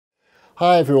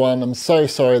Hi everyone, I'm so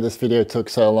sorry this video took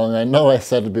so long. I know I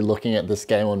said I'd be looking at this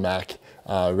game on Mac,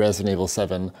 Resident Evil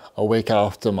 7, a week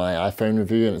after my iPhone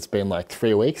review, and it's been like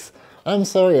 3 weeks. I'm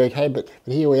sorry, okay, but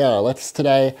here we are. Let's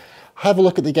today have a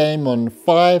look at the game on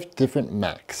 5 different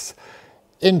Macs.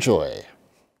 Enjoy!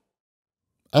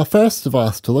 Our first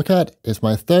device to look at is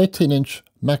my 13-inch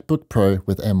MacBook Pro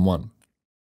with M1.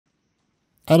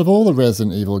 Out of all the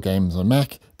Resident Evil games on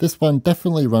Mac, this one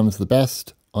definitely runs the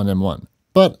best on M1.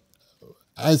 But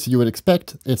as you would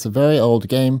expect, it's a very old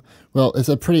game. Well, it's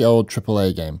a pretty old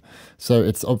AAA game, so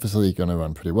it's obviously going to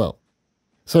run pretty well.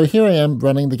 So here I am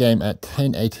running the game at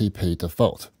 1080p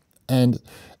default, and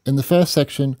in the first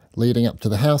section leading up to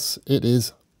the house, it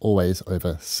is always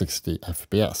over 60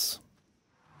 FPS.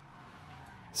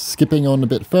 Skipping on a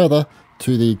bit further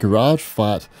to the garage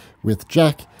fight with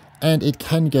Jack, and it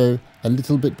can go a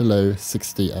little bit below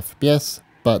 60 FPS,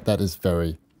 but that is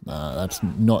that's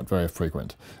not very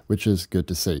frequent, which is good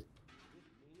to see.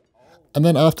 And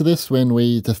then after this, when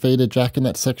we defeated Jack in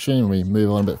that section, we move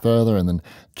on a bit further, and then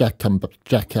Jack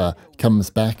comes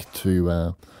back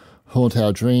to haunt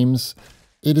our dreams.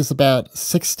 It is about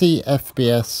 60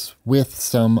 FPS with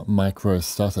some micro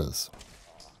stutters.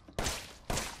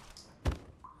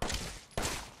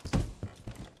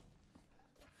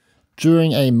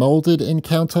 During a molded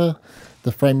encounter,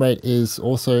 the frame rate is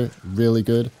also really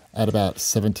good at about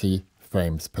 70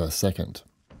 frames per second.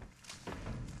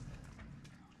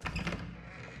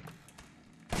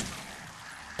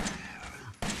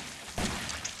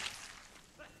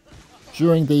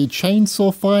 During the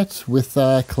chainsaw fight with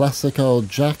classic old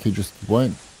Jack, who just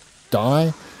won't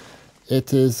die,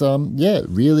 it is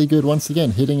really good once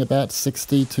again, hitting about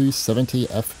 60 to 70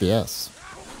 FPS.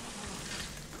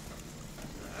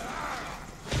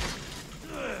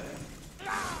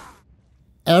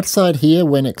 Outside here,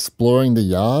 when exploring the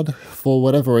yard, for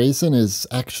whatever reason, is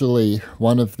actually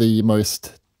one of the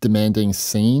most demanding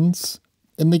scenes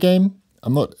in the game.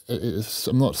 I'm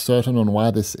not certain on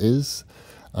why this is.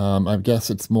 I guess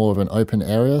it's more of an open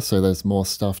area, so there's more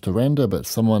stuff to render, but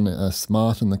someone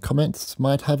smart in the comments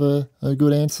might have a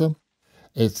good answer.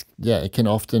 It can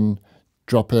often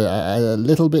drop a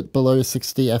little bit below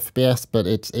 60 FPS, but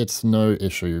it's no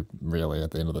issue really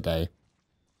at the end of the day.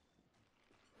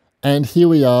 And here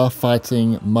we are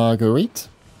fighting Marguerite.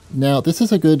 Now this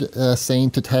is a good scene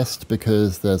to test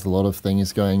because there's a lot of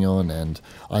things going on, and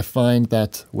I find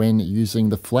that when using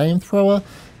the flamethrower,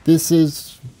 this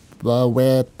is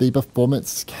where the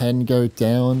performance can go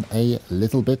down a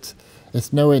little bit.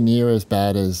 It's nowhere near as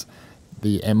bad as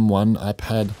the M1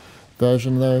 iPad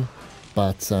version though,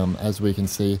 but as we can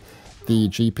see, the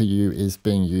GPU is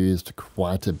being used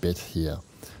quite a bit here.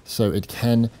 So it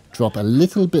can drop a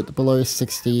little bit below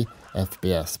 60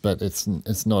 FPS, but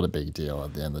it's not a big deal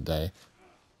at the end of the day.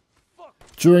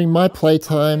 During my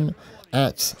playtime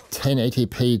at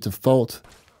 1080p default,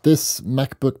 this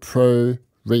MacBook Pro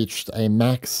reached a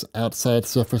max outside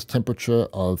surface temperature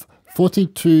of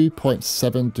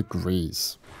 42.7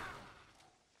 degrees.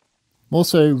 I'm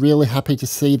also really happy to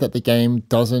see that the game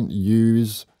doesn't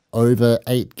use over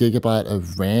 8GB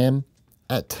of RAM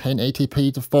at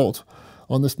 1080p default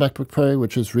on this MacBook Pro,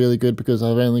 which is really good because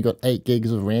I've only got 8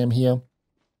 gigs of RAM here.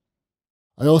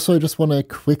 I also just want to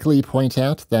quickly point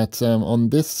out that on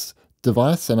this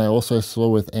device, and I also saw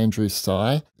with Andrew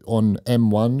Tsai on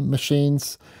M1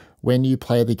 machines, when you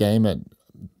play the game at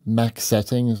max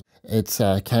settings, it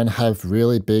can have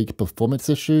really big performance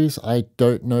issues. I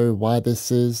don't know why this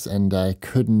is, and I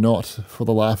could not for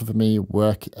the life of me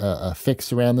work a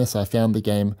fix around this. I found the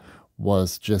game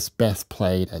was just best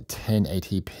played at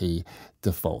 1080p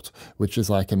default, which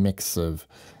is like a mix of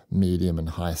medium and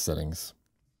high settings.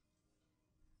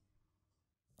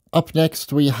 Up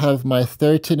next, we have my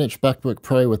 13-inch MacBook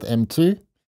Pro with M2.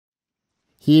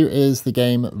 Here is the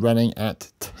game running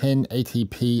at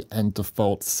 1080p and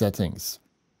default settings.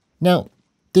 Now,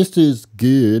 this is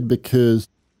good because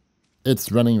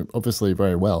it's running obviously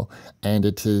very well, and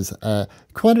it is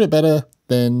quite a bit better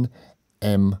than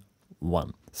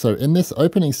M1. So in this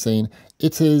opening scene,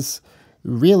 it is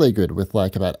really good with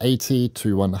like about 80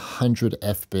 to 100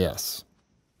 FPS.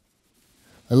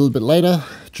 A little bit later,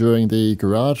 during the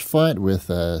garage fight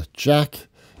with Jack,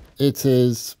 it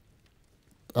is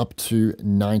up to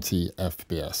 90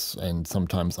 FPS and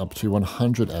sometimes up to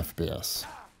 100 FPS.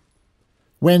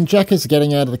 When Jack is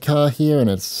getting out of the car here and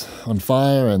it's on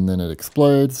fire and then it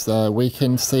explodes, we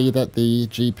can see that the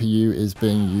GPU is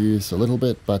being used a little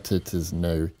bit, but it is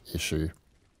no issue.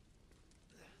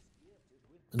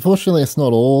 Unfortunately, it's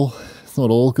not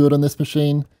all good on this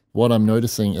machine. What I'm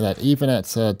noticing is that even at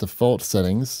default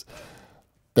settings,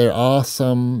 there are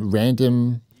some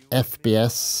random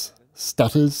FPS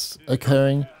stutters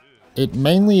occurring. It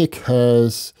mainly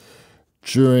occurs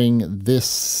during this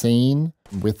scene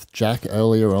with Jack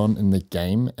earlier on in the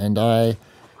game, and I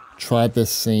tried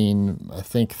this scene I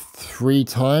think 3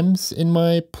 times in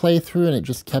my playthrough and it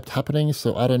just kept happening,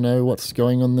 so I don't know what's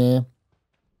going on there.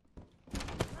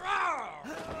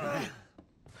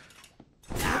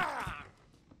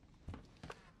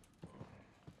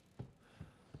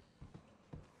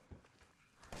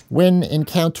 When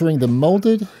encountering the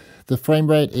molded, the frame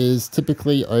rate is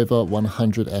typically over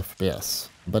 100 FPS,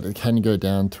 but it can go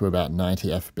down to about 90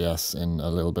 FPS in a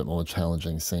little bit more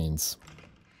challenging scenes.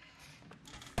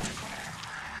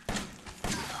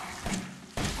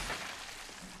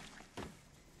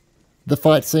 The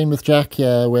fight scene with Jack,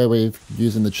 where we're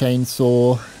using the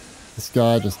chainsaw, this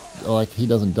guy just, like, he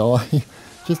doesn't die.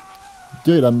 Just,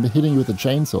 dude, I'm hitting you with a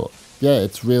chainsaw. Yeah,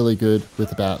 it's really good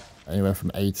with about anywhere from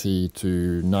 80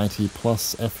 to 90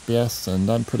 plus FPS, and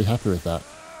I'm pretty happy with that.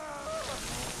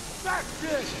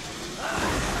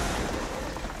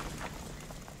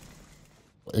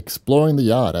 Exploring the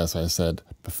yard, as I said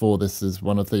before, this is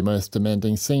one of the most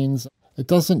demanding scenes. It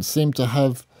doesn't seem to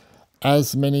have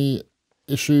as many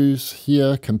issues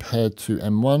here compared to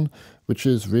M1, which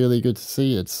is really good to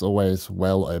see. It's always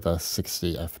well over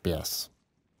 60 FPS.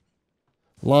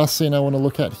 Last scene I want to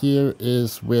look at here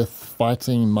is with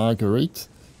fighting Marguerite.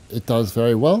 It does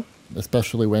very well,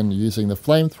 especially when using the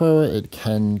flamethrower. It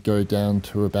can go down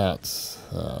to about,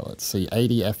 let's see,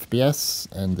 80 FPS,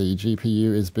 and the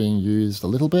GPU is being used a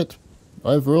little bit.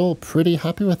 Overall, pretty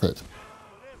happy with it.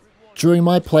 During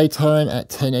my playtime at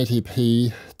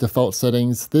 1080p default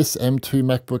settings, this M2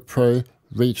 MacBook Pro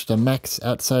reached a max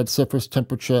outside surface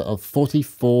temperature of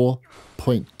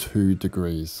 44.2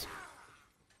 degrees.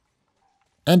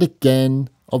 And again,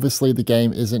 obviously the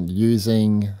game isn't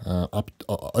using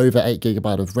over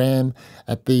 8GB of RAM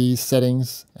at these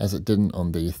settings, as it didn't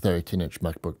on the 13-inch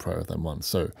MacBook Pro M1.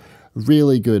 So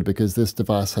really good, because this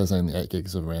device has only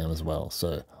 8GB of RAM as well,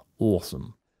 so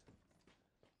awesome.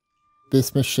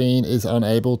 This machine is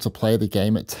unable to play the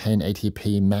game at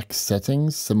 1080p max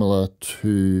settings, similar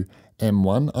to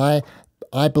M1.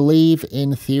 I believe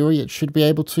in theory it should be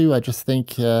able to. I just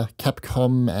think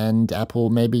Capcom and Apple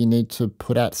maybe need to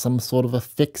put out some sort of a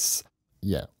fix.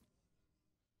 Yeah.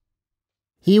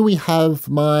 Here we have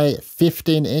my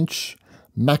 15-inch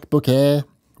MacBook Air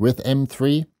with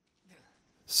M3.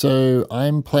 So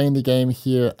I'm playing the game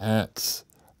here at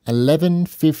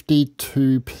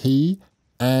 1152p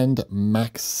and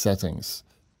max settings.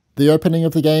 The opening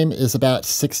of the game is about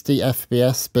 60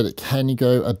 FPS, but it can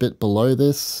go a bit below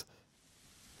this.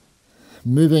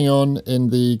 Moving on,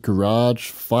 in the garage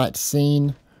fight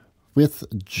scene with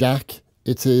Jack,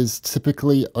 it is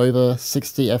typically over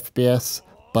 60 FPS,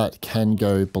 but can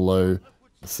go below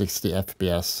 60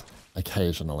 FPS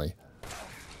occasionally.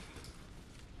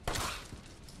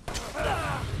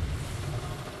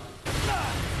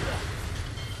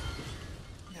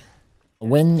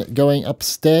 When going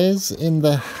upstairs in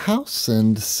the house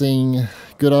and seeing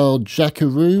good old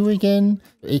Jackaroo again,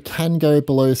 it can go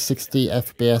below 60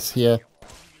 FPS here.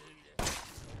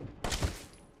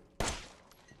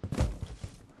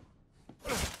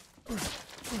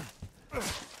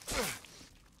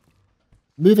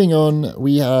 Moving on,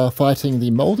 we are fighting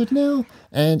the molded now,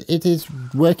 and it is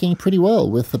working pretty well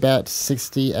with about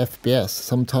 60 FPS,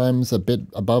 sometimes a bit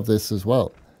above this as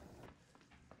well.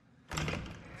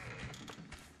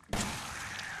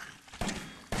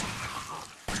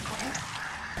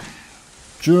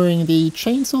 During the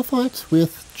chainsaw fight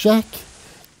with Jack,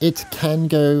 it can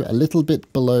go a little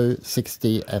bit below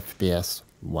 60 FPS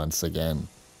once again.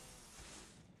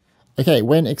 Okay,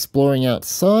 when exploring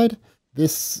outside,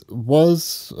 this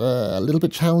was a little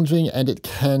bit challenging, and it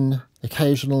can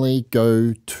occasionally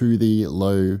go to the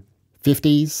low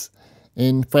 50s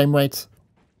in frame rate.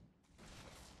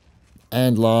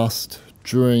 And last,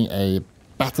 during a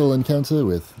battle encounter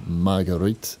with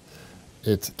Marguerite,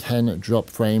 it can drop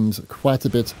frames quite a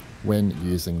bit when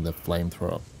using the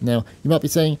flamethrower. Now, you might be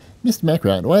saying, Mr.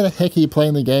 Macrat, why the heck are you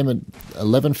playing the game at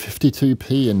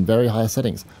 1152p in very high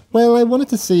settings? Well, I wanted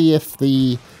to see if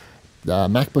the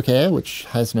MacBook Air, which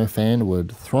has no fan,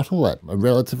 would throttle at a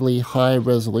relatively high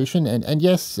resolution. And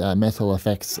yes, Metal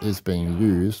Effects is being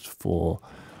used for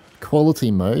quality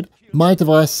mode. My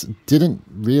device didn't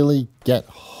really get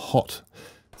hot.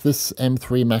 This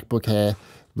M3 MacBook Air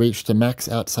reached a max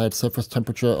outside surface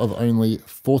temperature of only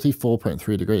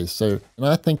 44.3 degrees. So, and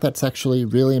I think that's actually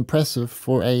really impressive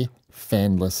for a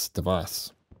fanless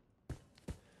device.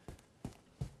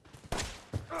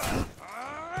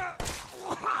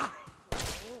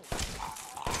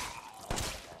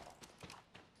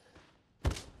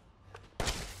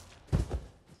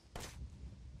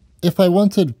 If I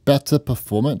wanted better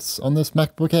performance on this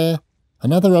MacBook Air,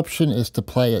 another option is to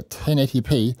play at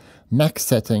 1080p max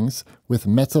settings with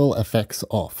metal effects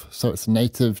off, so it's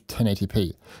native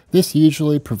 1080p. This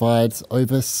usually provides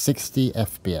over 60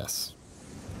 FPS.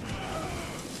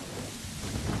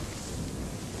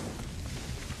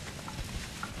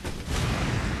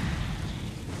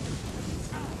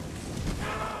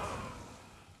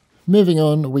 Moving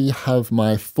on, we have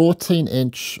my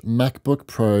 14-inch MacBook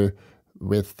Pro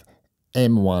with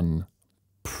M1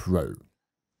 Pro.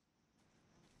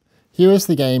 Here is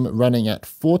the game running at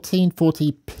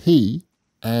 1440p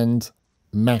and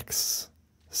max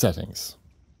settings.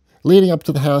 Leading up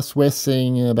to the house, we're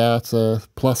seeing about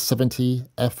plus 70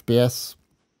 FPS.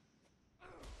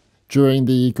 During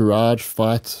the garage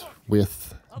fight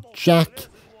with Jack,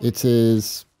 it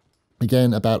is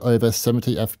again about over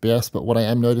 70 FPS, but what I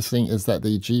am noticing is that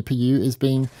the GPU is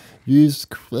being used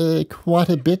quite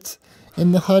a bit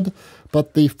in the HUD,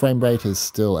 but the frame rate is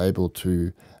still able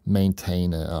to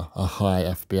maintain a high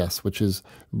FPS, which is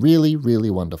really, really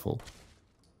wonderful.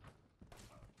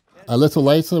 A little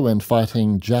later, when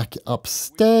fighting Jack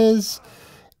upstairs,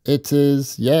 it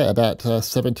is, yeah, about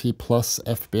 70 plus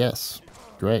FPS.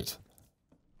 Great.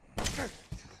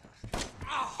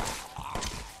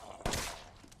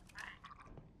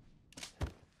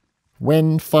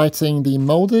 When fighting the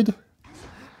molded,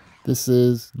 this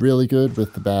is really good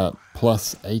with about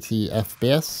plus 80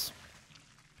 FPS.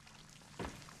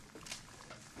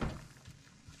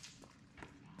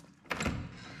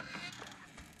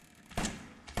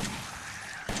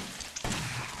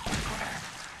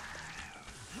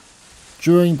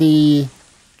 During the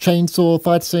chainsaw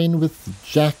fight scene with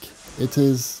Jack, it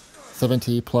is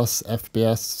 70 plus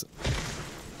FPS.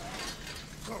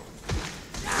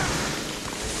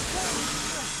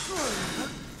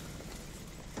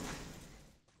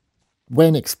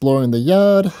 When exploring the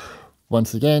yard,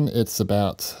 once again, it's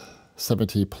about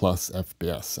 70 plus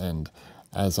FPS. And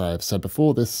as I've said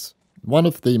before, this one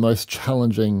of the most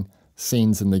challenging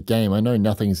scenes in the game. I know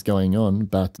nothing's going on,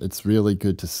 but it's really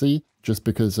good to see, just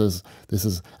because this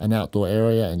is an outdoor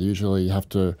area and usually you have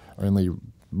to only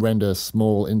render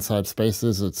small inside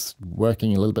spaces. It's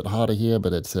working a little bit harder here,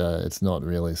 but it's not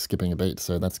really skipping a beat,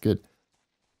 so that's good.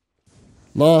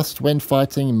 Last, when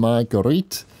fighting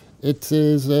Marguerite, it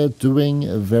is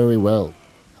doing very well.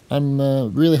 I'm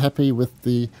really happy with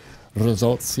the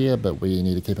results here, but we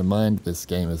need to keep in mind this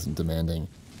game isn't demanding.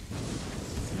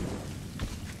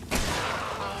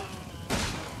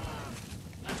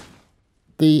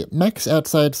 The max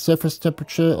outside surface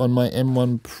temperature on my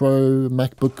M1 Pro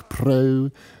MacBook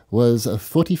Pro was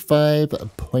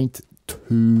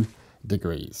 45.2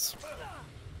 degrees.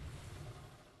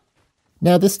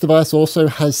 Now this device also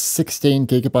has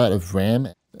 16GB of RAM.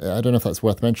 I don't know if that's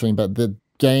worth mentioning, but the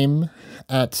game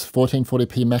at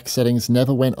 1440p max settings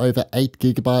never went over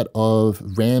 8GB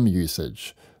of RAM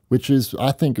usage, which is,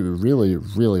 I think, really,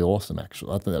 really awesome,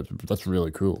 actually. I think that's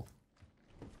really cool.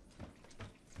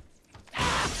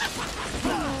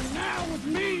 Now with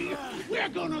me, we're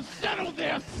gonna settle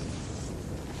this!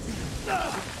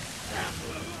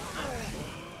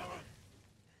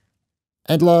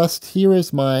 And last, here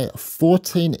is my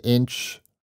 14-inch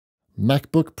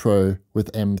MacBook Pro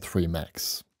with M3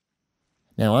 Max.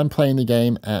 Now I'm playing the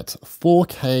game at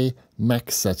 4K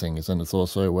max settings, and it's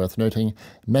also worth noting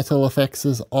metal effects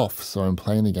is off, so I'm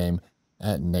playing the game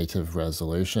at native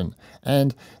resolution,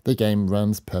 and the game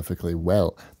runs perfectly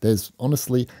well. There's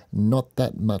honestly not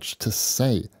that much to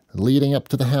say. Leading up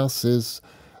to the house is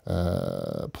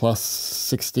plus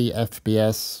 60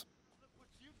 FPS.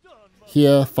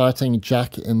 Here, fighting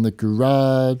Jack in the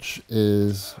garage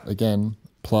is, again,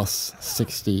 plus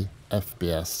 60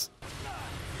 FPS.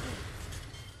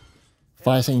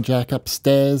 Fighting Jack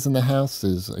upstairs in the house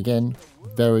is, again,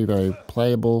 very, very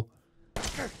playable.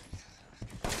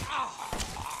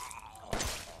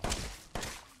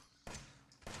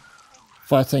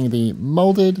 Fighting the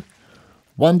molded,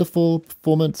 wonderful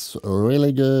performance,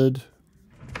 really good.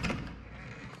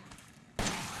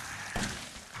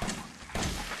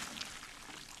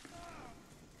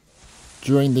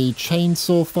 During the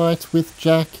chainsaw fight with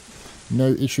Jack, no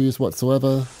issues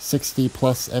whatsoever, 60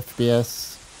 plus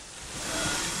FPS.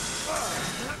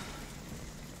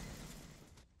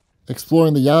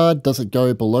 Exploring the yard, does it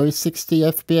go below 60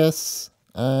 FPS?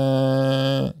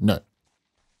 No.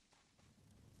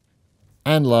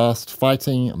 And last,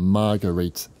 fighting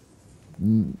Marguerite.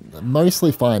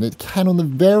 Mostly fine. It can, on the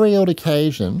very odd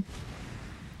occasion,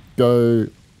 go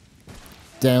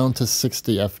down to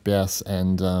 60 FPS,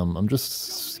 and I'm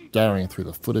just scouring through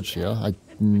the footage here.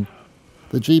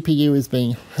 The GPU is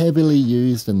being heavily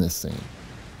used in this scene,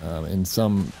 in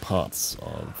some parts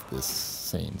of this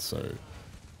scene. So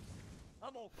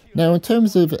now, in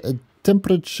terms of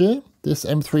temperature, this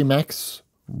M3 Max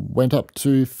went up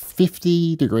to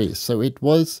 50 degrees, so it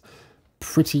was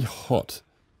pretty hot.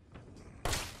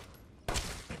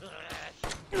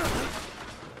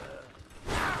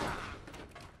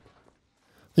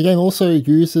 The game also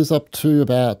uses up to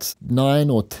about 9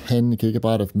 or 10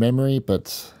 gigabyte of memory,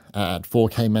 but at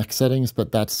 4K max settings,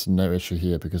 but that's no issue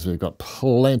here because we've got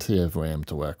plenty of RAM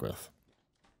to work with.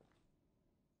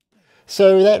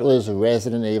 So that was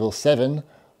Resident Evil 7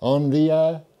 on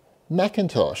the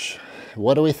Macintosh.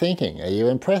 What are we thinking? Are you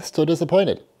impressed or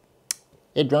disappointed?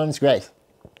 It runs great.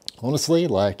 Honestly,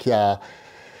 like,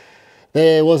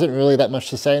 there wasn't really that much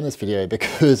to say in this video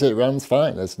because it runs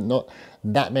fine. There's not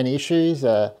that many issues.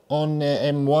 On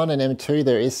M1 and M2,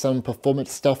 there is some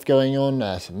performance stuff going on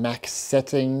at max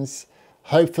settings.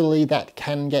 Hopefully that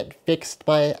can get fixed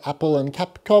by Apple and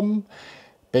Capcom,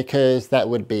 because that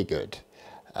would be good.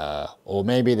 Or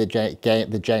maybe the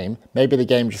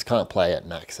game just can't play at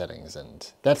max settings,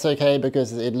 and that's okay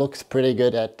because it looks pretty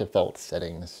good at default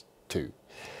settings too.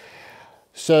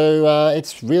 So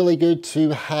it's really good to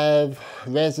have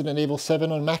Resident Evil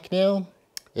 7 on Mac now.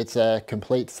 It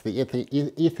completes the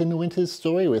Ethan Winters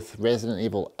story with Resident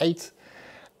Evil 8,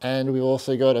 and we've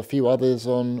also got a few others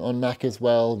on Mac as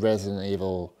well. Resident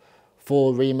Evil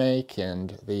 4 Remake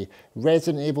and the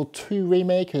Resident Evil 2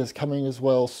 Remake is coming as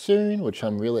well soon, which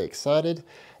I'm really excited.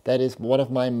 That is one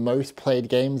of my most played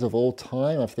games of all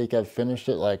time. I think I've finished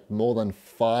it like more than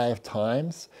 5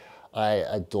 times. I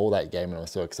adore that game and I'm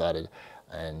so excited.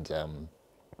 And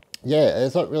yeah,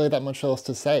 there's not really that much else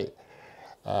to say.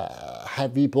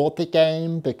 Have you bought the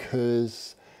game?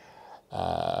 Because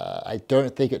I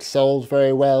don't think it sold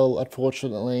very well,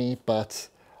 unfortunately, but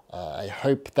I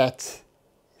hope that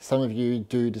some of you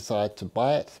do decide to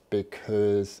buy it,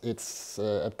 because it's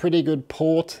a pretty good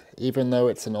port, even though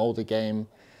it's an older game.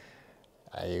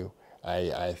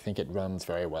 I think it runs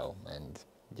very well, and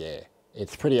yeah,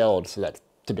 it's pretty old, so that's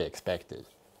to be expected.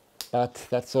 But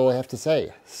that's all I have to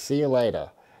say. See you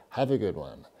later. Have a good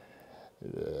one.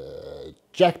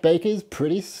 Jack Baker's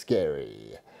pretty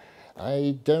scary.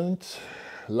 I don't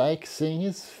like seeing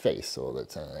his face all the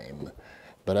time,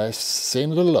 but I've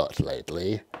seen it a lot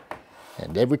lately.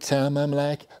 And every time I'm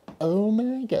like, oh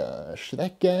my gosh,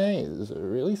 that guy is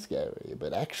really scary.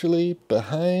 But actually,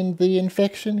 behind the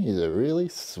infection, he's a really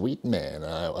sweet man.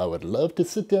 I would love to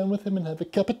sit down with him and have a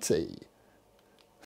cup of tea.